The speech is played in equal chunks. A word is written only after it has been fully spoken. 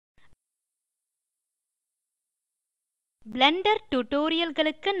Blender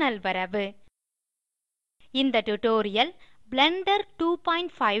tutorialகளுக்கு நல்வரவு. இந்த tutorial Blender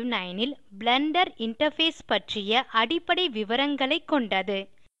 259 இல் Blender interface பற்றிய அடிப்படை விவரங்களைக் கொண்டது.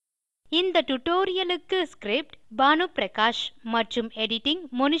 இந்த டியூட்டோரியலுக்கு ஸ்கிரிப்ட் பானு பிரகாஷ் மற்றும் எடிட்டிங்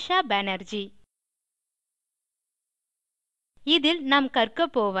மோனிஷா பானர்ஜி. இதில் நாம்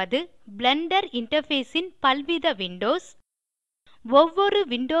கற்கப் போவது பிளெண்டர் இன்டர்ஃபேஸ் இன் பல்வித விண்டோஸ், ஒவ்வொரு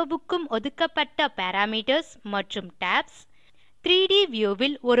விண்டோவுக்கும் ஒதுக்கப்பட்ட பாராமீட்டர்ஸ் மற்றும் டாப்ஸ், 3ட்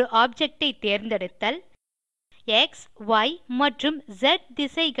வியூவில் ஒரு ஆப்ஜெக்ட் ஐ தேர்ந்தெடுத்தல், எக்ஸ், ய் மற்றும் ஸ்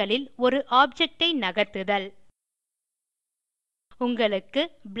திசைகளில் ஒரு ஆப்ஜெக்ட் ஐ நகர்த்துதல். உங்களுக்கு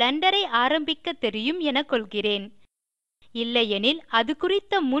பிளெண்டர் ஐ ஆரம்பிக்க தெரியும் என கொள்கிறேன். இல்லையெனில் அது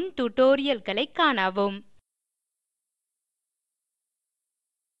குறித்த முன் டியூட்டோரியல்களை காணவும்.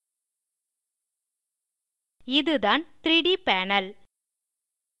 இதுதான் 3ட் பேனல்.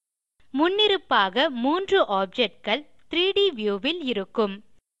 முன்னிருப்பாக 3 ஆப்ஜெக்ட்கள் 3ட் வியூவில் இருக்கும்.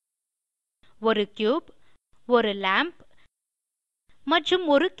 ஒரு கியூப், ஒரு லாம்ப் மற்றும்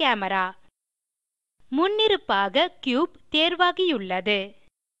ஒரு கேமரா. முன்னிருப்பாக கியூப் தேர்வாகியுள்ளது.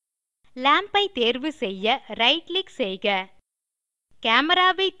 லாம்ப் ஐ தேர்வு செய்ய ரைட் கிளிக் செய்க.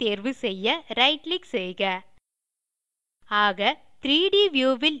 கேமராவை தேர்வு செய்ய ரைட் கிளிக் செய்க. ஆக 3ட்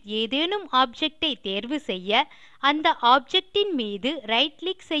வியூவில் ஏதேனும் ஆப்ஜெக்ட் ஐ தேர்வு செய்ய அந்த ஆப்ஜெக்ட் இன் மீது ரைட்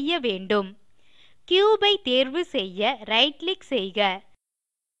கிளிக் செய்ய வேண்டும். கியூப் ஐ தேர்வு செய்ய ரைட் கிளிக் செய்க.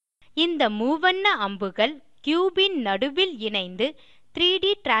 இந்த மூவண்ண அம்புகள் கியூப் இன் நடுவில் இணைந்து 3ட்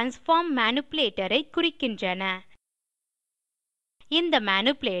டிரான்ஸ்ஃபார்ம் மேனிபுலேட்டர் ஐ குறிக்கின்றன. இந்த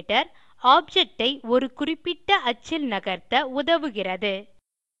மேனிபுலேட்டர் ஆப்ஜெக்ட் ஐ ஒரு குறிப்பிட்ட அச்சில் நகர்த்த உதவுகிறது.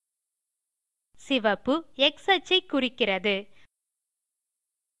 சிவப்பு X அச்சை குறிக்கிறது.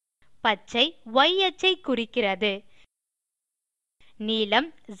 பச்சை Y அச்சை குறிக்கிறது. நீலம்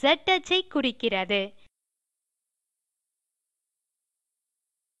Z அச்சை குறிக்கிறது.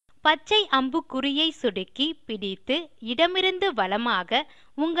 பச்சை அம்புக்குறியை சொடுக்கி பிடித்து இடமிருந்து வலமாக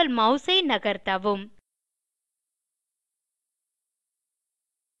உங்கள் மாஸ் ஐ நகர்த்தவும்.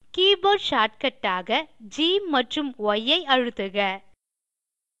 கீபோர்ட் ஷார்ட்கட் ஆக G மற்றும் Y ஐ அழுத்துக.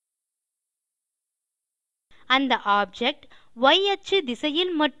 அந்த ஆப்ஜெக்ட் Y அச்சு திசையில்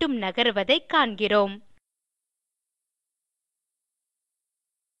மட்டும் நகர்வதை காண்கிறோம்.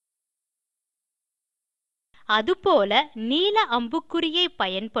 அதுபோல நீல அம்புக்குறியை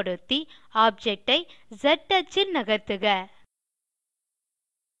பயன்படுத்தி ஆப்ஜெக்ட் ஐ Z அச்சில் நகர்த்துக.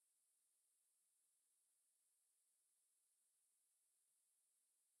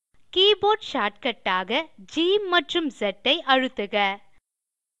 கீபோர்ட் ஷார்ட்கட் ஆக G மற்றும் Z ஐ அழுத்துக.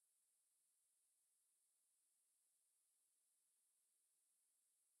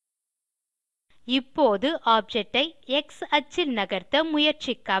 இப்போது ஆப்ஜெக்ட் ஐ X அச்சில் நகர்த்த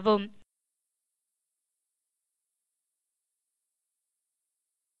முயற்சிக்கவும்.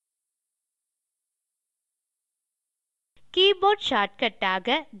 கீபோர்ட் ஷார்ட்கட்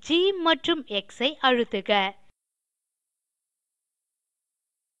ஆக G மற்றும் X ஐ அழுத்துக.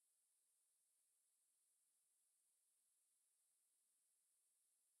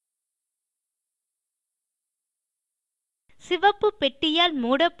 சிவப்பு பெட்டியால்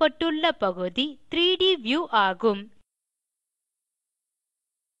மூடப்பட்டுள்ள பகுதி 3ட் வியூ ஆகும்.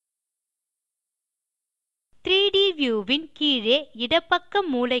 3ட் வியூவின் கீழே இடப்பக்க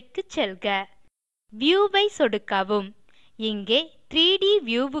மூலைக்கு செல்க. வியூ ஐ சொடுக்கவும். இங்கே 3ட்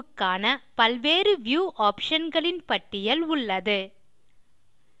வியூவுக்கான பல்வேறு வியூ ஆப்ஷன்களின் பட்டியல் உள்ளது.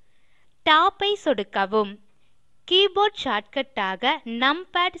 டாப் ஐ சொடுக்கவும். கீபோர்ட் ஷார்ட்கட் ஆக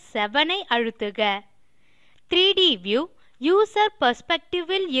நம்பாட் 7 ஐ அழுத்துக. 3ட் வியூ யூசர் பெர்ஸ்பெக்டிவ்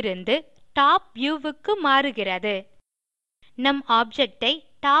இல் இருந்து டாப் வியூ க்கு மாறுகிறது. நம் object I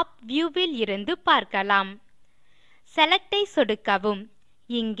top view will இருந்து பார்க்கலாம். செலக்ட் ஐ சொடுக்கவும்.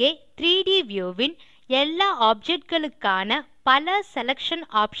 இங்கே 3ட் வியூவின் எல்லா ஆப்ஜெக்ட்களுக்கான பல செலக்ஷன்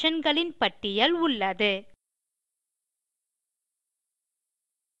ஆப்ஷன்களின் பட்டியல் உள்ளது.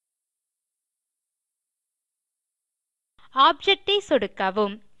 ஆப்ஜெக்ட் ஐ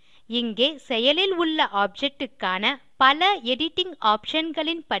சொடுக்கவும். இங்கே செயலில் உள்ள ஆப்ஜெக்ட் க்கான பல எடிட்டிங்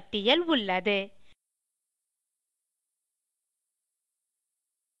ஆப்ஷன்களின் பட்டியல் உள்ளது.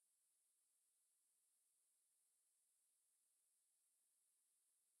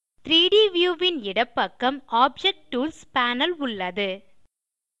 த்ரீ வியூவின் இடப்பக்கம் ஆப்ஜெக்ட் டூல்ஸ் பேனல் உள்ளது.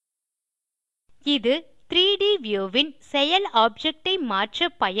 இது 3ட் வியூவின் செயல் ஆப்ஜெக்ட் ஐ மாற்ற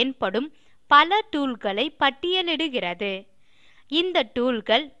பயன்படும் பல டூல்களை பட்டியலிடுகிறது. இந்த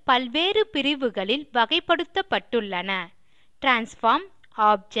டூல்கள் பல்வேறு பிரிவுகளில் வகைப்படுத்தப்பட்டுள்ளன. Transform,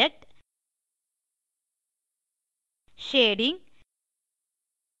 object, shading,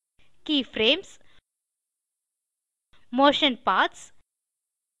 கீஃப்ரேம்ஸ், motion paths,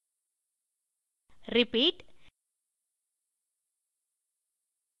 repeat,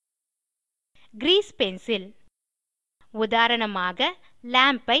 grease pencil. உதாரணமாக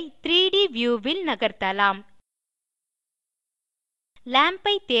lamp-ஐ 3D வியூவில் நகர்த்தலாம்.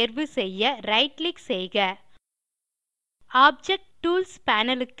 lamp-ஐ தேர்வு செய்ய ரைட் கிளிக் செய்க. ஆப்ஜெக்ட் டூல்ஸ்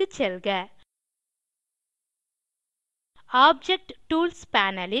பேனல்-க்கு செல்க. ஆப்ஜெக்ட் டூல்ஸ்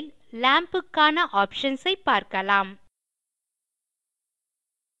பேனல்-ல் lamp-க்கான ஆப்ஷன்ஸ்-ஐ பார்க்கலாம்.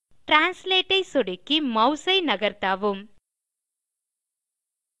 Translate-ஐ சொடுக்கி மவுஸை நகர்த்தவும்.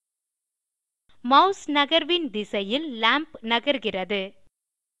 மவுஸ் நகர்வின் திசையில் லாம்ப் நகர்கிறது.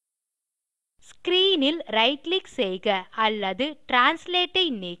 ஸ்க்ரீனில் ரைட் கிளிக் செய்க அல்லது Translate-ஐ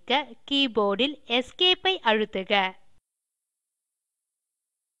நீக்க கீபோர்டில் Escape-ஐ அழுத்துக.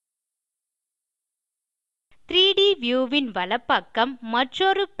 3D வியூவின் வலப்பக்கம்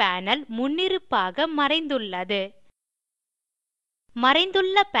மற்றொரு பேனல் முன்னிருப்பாக மறைந்துள்ளது.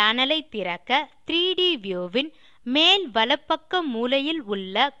 மறைந்துள்ள பேனலை திறக்க 3D வியூவின் மேல் வலப்பக்க மூலையில்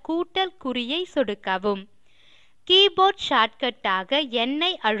உள்ள கூட்டல் குறியை சொடுக்கவும். கீபோர்ட் ஷார்ட்கட்-ஆக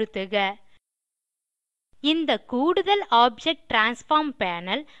N-ஐ அழுத்துக. இந்த கூடுதல் ஆப்ஜெக்ட் டிரான்ஸ்ஃபார்ம்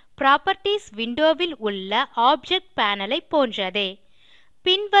பேனல் புராப்பர்ட்டீஸ் விண்டோவில் உள்ள ஆப்ஜெக்ட் பேனலை போன்றதே.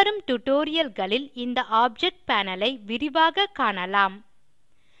 பின்வரும் டியூட்டோரியல்களில் இந்த ஆப்ஜெக்ட் பேனலை விரிவாக காணலாம்.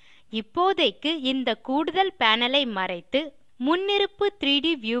 இப்போதைக்கு இந்த கூடுதல் பேனலை மறைத்து முன்னிருப்பு 3D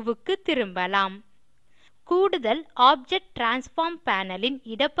வியூவுக்கு திரும்பலாம். கூடுதல் ஆப்ஜெக்ட் டிரான்ஸ்ஃபார்ம் பேனல்-ன்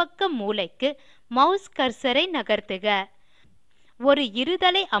இடப்பக்க மூலைக்கு மவுஸ் கர்சரை நகர்த்துக. ஒரு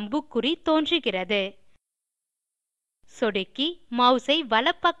இருதலை அம்புக்குறி தோன்றுகிறது. சொடுக்கி மவுஸை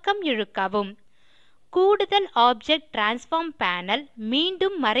வலப்பக்கம் இழுக்கவும். கூடுதல் ஆப்ஜெக்ட் டிரான்ஸ்ஃபார்ம் பேனல்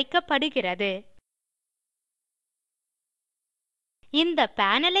மீண்டும் மறைக்கப்படுகிறது. இந்த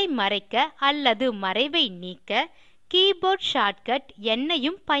பேனலை மறைக்க அல்லது மறைவை நீக்க கீபோர்ட் ஷார்ட்கட்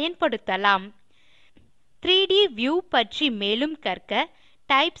N-ஐயும் பயன்படுத்தலாம். 3D வியூ பற்றி மேலும் கற்க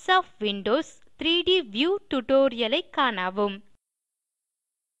types of Windows 3D view டியூட்டோரியலை காணவும்.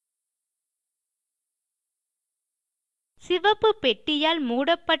 சிவப்பு பெட்டியால்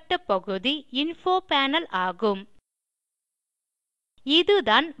மூடப்பட்ட பகுதி இன்ஃபோ பேனல் ஆகும்.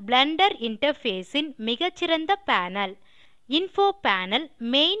 இதுதான் பிளெண்டர் இன்டர்ஃபேஸ்-ன் மிகச்சிறந்த பேனல். இன்ஃபோ பேனல்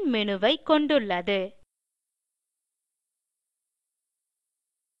மெயின் மெனுவை கொண்டுள்ளது.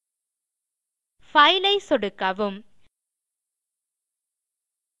 ஃபைல்-ஐ சொடுக்கவும்.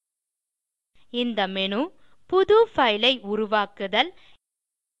 இந்த மெனு புது ஃபைல்-ஐ உருவாக்குதல்,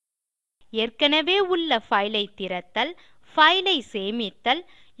 ஏற்கனவே உள்ள ஃபைல்-ஐ திறத்தல், ஃபைல்-ஐ சேமித்தல்,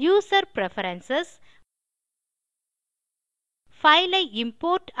 யூசர் பிரெஃபரன்ஸ், ஃபைல்-ஐ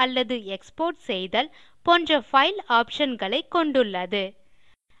இம்போர்ட் அல்லது எக்ஸ்போர்ட் செய்தல் போன்ற ஃபைல் ஆப்ஷன்களை கொண்டுள்ளது.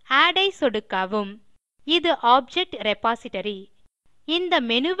 Add-ஐ சொடுக்கவும். இது ஆப்ஜெக்ட் ரெபாசிட்டரி. இந்த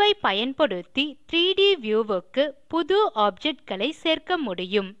மெனுவை பயன்படுத்தி 3D வியூவுக்கு புது ஆப்ஜெக்ட்களை சேர்க்க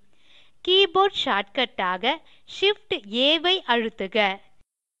முடியும். கீபோர்ட் ஷார்ட்கட்-ஆக Shift A-ஐ அழுத்துக.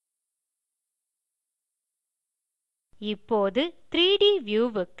 இப்போது 3D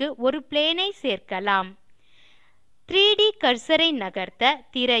வியூவுக்கு ஒரு பிளேன்-ஐ சேர்க்கலாம். 3D கர்சரை நகர்த்த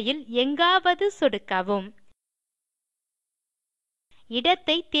திரையில் எங்காவது சொடுக்கவும்.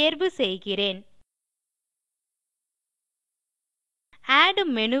 இடத்தை தேர்வு செய்கிறேன். Add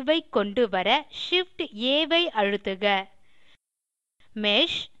மெனுவை கொண்டுவர Shift A-ஐ அழுத்துக.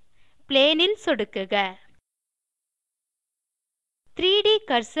 Mesh Plane-ல் சொடுக்குக. 3D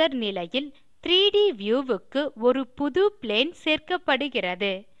கர்சர் நிலையில் 3D வியூவுக்கு ஒரு புது பிளேன்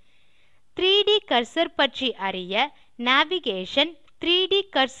சேர்க்கப்படுகிறது. 3D கர்சர் பற்றி அறிய நேவிகேஷன் 3D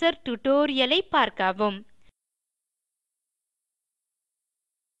கர்சர் டியூட்டோரியலை பார்க்கவும்.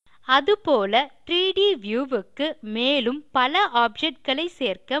 அதுபோல 3D வியூவுக்கு மேலும் பல ஆப்ஜெக்ட்களை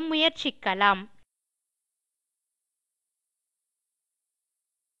சேர்க்க முயற்சிக்கலாம்.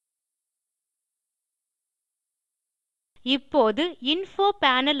 இப்போது இன்ஃபோ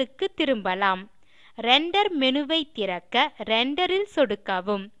பேனல்-க்கு திரும்பலாம். ரெண்டர் மெனுவை திறக்க ரெண்டர்-ல்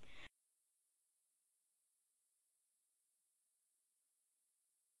சொடுக்கவும்.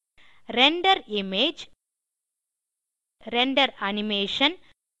 Render image, render animation,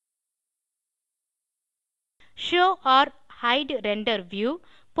 show R height render view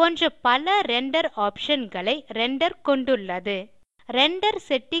போன்ற பல ரெண்டர் ஆப்ஷன்களை ரெண்டர் கொண்டுள்ளது. ரெண்டர்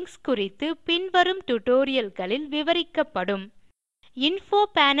செட்டிங்ஸ் குறித்து பின்வரும் டியூட்டோரியல்களில் விவரிக்கப்படும். இன்ஃபோ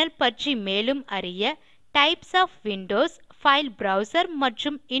பேனல் பற்றி மேலும் அறிய types of Windows, file browser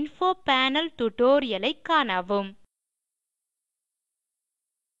மற்றும் இன்ஃபோ பேனல் டியூட்டோரியலை காணவும்.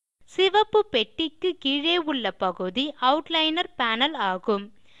 சிவப்பு பெட்டிக்கு கீழே உள்ள பகுதி அவுட்லைனர் பேனல் ஆகும்.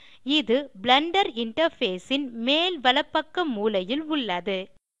 இது பிளெண்டர் இன்டர்ஃபேஸ் ன் மேல் வலப்பக்க மூலையில் உள்ளது.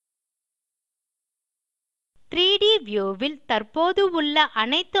 3ட் வியூ ல் தற்போது உள்ள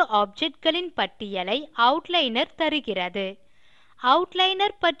அனைத்து ஆப்ஜெக்ட் களின் பட்டியலை அவுட்லைனர் தருகிறது.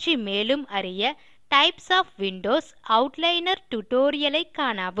 அவுட்லைனர் பற்றி மேலும் அறிய types of Windows outliner tutorial ஐ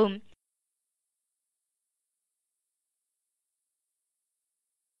காணவும்.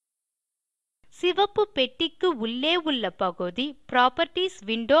 சிவப்பு பெட்டிக்கு உள்ளே உள்ள பகுதி புராப்பர்ட்டீஸ்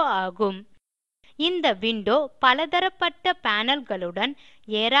விண்டோ ஆகும். இந்த விண்டோ பலதரப்பட்ட panelகளுடன்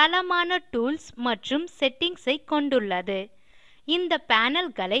ஏராளமான டூல்ஸ் மற்றும் செட்டிங்ஸ் ஐ கொண்டுள்ளது. இந்த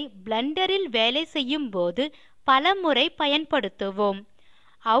panelகளை பிளெண்டர் ல் வேலை செய்யும் போது பலமுறை பயன்படுத்துவோம்.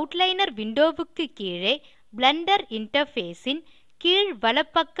 அவுட்லைனர் விண்டோவுக்கு கீழே பிளெண்டர் இன்டர்ஃபேஸ் ன் கீழ்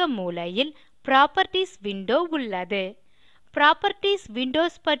வலப்பக்க மூலையில் புராப்பர்ட்டீஸ் விண்டோ உள்ளது. புராப்பர்ட்டீஸ்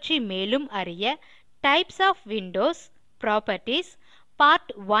விண்டோஸ் பற்றி மேலும் அறிய types of Windows, properties,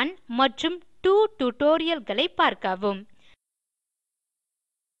 part 1 மற்றும் 2 டியூட்டோரியல்களை பார்க்கவும்.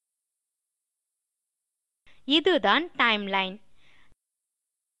 இதுதான் டைம்லைன்.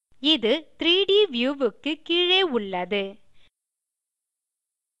 இது 3ட் வியூ க்கு கீழே உள்ளது.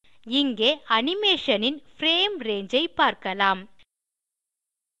 இங்கே அனிமேஷன் ன் பிரேம் ரங்கே ஐ பார்க்கலாம்.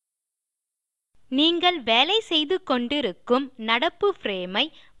 நீங்கள் வேலை செய்து கொண்டிருக்கும் நடப்பு பிரேம் ஐ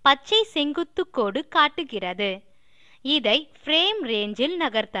பச்சை செங்குத்து கோடு காட்டுகிறது. இதை பிரேம் ரங்கே ல்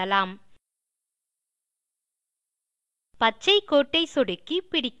நகர்த்தலாம். பச்சை கோட்டை சொடுக்கி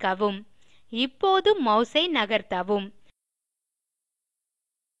பிடிக்கவும். இப்போது மாஸ் ஐ நகர்த்தவும்.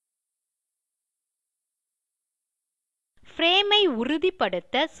 பிரேம் ஐ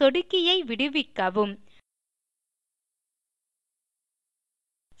உறுதிப்படுத்த சொடுக்கியை விடுவிக்கவும்.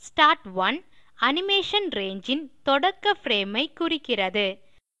 ஸ்டார்ட் 1 அனிமேஷன் ரங்கே ன் தொடக்க பிரேம் ஐ குறிக்கிறது.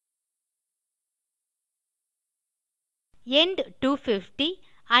 எண்ட் 250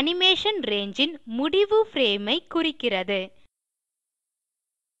 அனிமேஷன் ரங்கே ன் முடிவு பிரேம் ஐ குறிக்கிறது.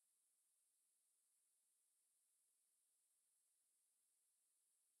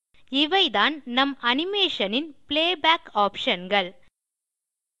 இவைதான் நம் அனிமேஷன் ன் பிளேபேக் ஆப்ஷன்கள்.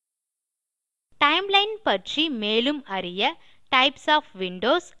 டைம்லைன் பற்றி மேலும் அறிய types of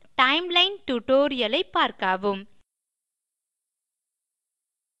Windows timeline tutorial ஐ பார்க்கவும்.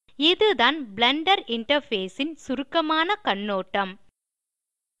 இதுதான் பிளெண்டர் இன்டர்ஃபேஸ் ன் சுருக்கமான கண்ணோட்டம்.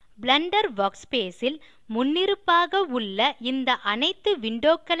 பிளெண்டர் வர்க்ஸ்பேஸ் ல் முன்னிருப்பாக உள்ள இந்த அனைத்து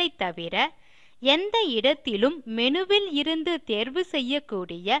விண்டோக்களை தவிர எந்த இடத்திலும் மெனு ல் இருந்து தேர்வு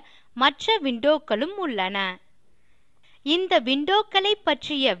செய்யக்கூடிய மற்ற விண்டோக்களும் உள்ளன. இந்த விண்டோக்களை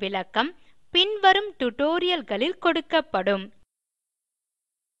பற்றிய விளக்கம் பின்வரும் டியூட்டோரியல்களில் கொடுக்கப்படும்.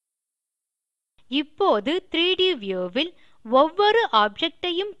 இப்போது 3ட் வியூ ல் ஒவ்வொரு ஆப்ஜெக்ட்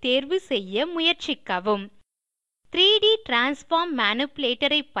ஐயும் தேர்வு செய்ய முயற்சிக்கவும். 3ட் டிரான்ஸ்ஃபார்ம்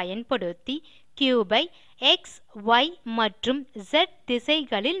மேனிபுலேட்டர் ஐ பயன்படுத்தி கியூப் ஐ எக்ஸ், ய் மற்றும் ஸ்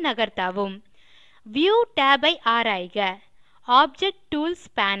திசைகளில் நகர்த்தவும். வியூ tab ஐ ஆராய்க. ஆப்ஜெக்ட் டூல்ஸ்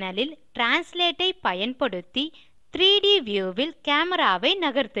பேனல் ல் டிரான்ஸ்லேட் ஐ பயன்படுத்தி 3ட் வியூ ல் கேமராவை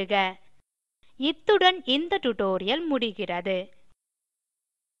நகர்த்துக. இத்துடன் இந்த டியூட்டோரியல் முடிகிறது.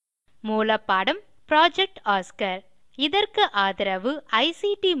 மூலப்பாடம் புரொஜெக்ட் ஆஸ்கார். இதற்கு ஆதரவு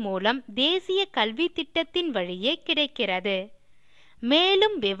ஐசிடி மூலம் தேசிய கல்வித்திட்டத்தின் வழியே கிடைக்கிறது.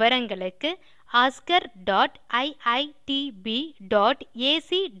 மேலும் விவரங்களுக்கு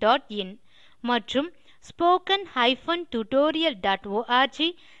oscar.iitb.ac.in மற்றும்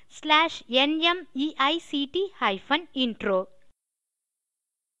spoken-tutorial.org/nmeict-intro.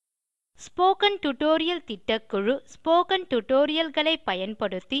 ஸ்போக்கன் டியூட்டோரியல் திட்டக்குழு ஸ்போக்கன் டியூட்டோரியல்களை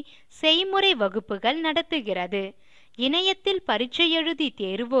பயன்படுத்தி செய்முறை வகுப்புகள் நடத்துகிறது. இணையத்தில் பரீட்சை எழுதி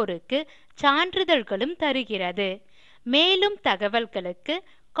தேர்வோருக்கு சான்றிதழ்களும் தருகிறது. மேலும் தகவல்களுக்கு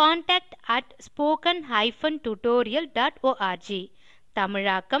contact@spoken-tutorial.org.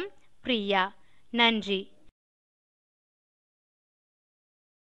 தமிழாக்கம் பிரியா. நன்றி.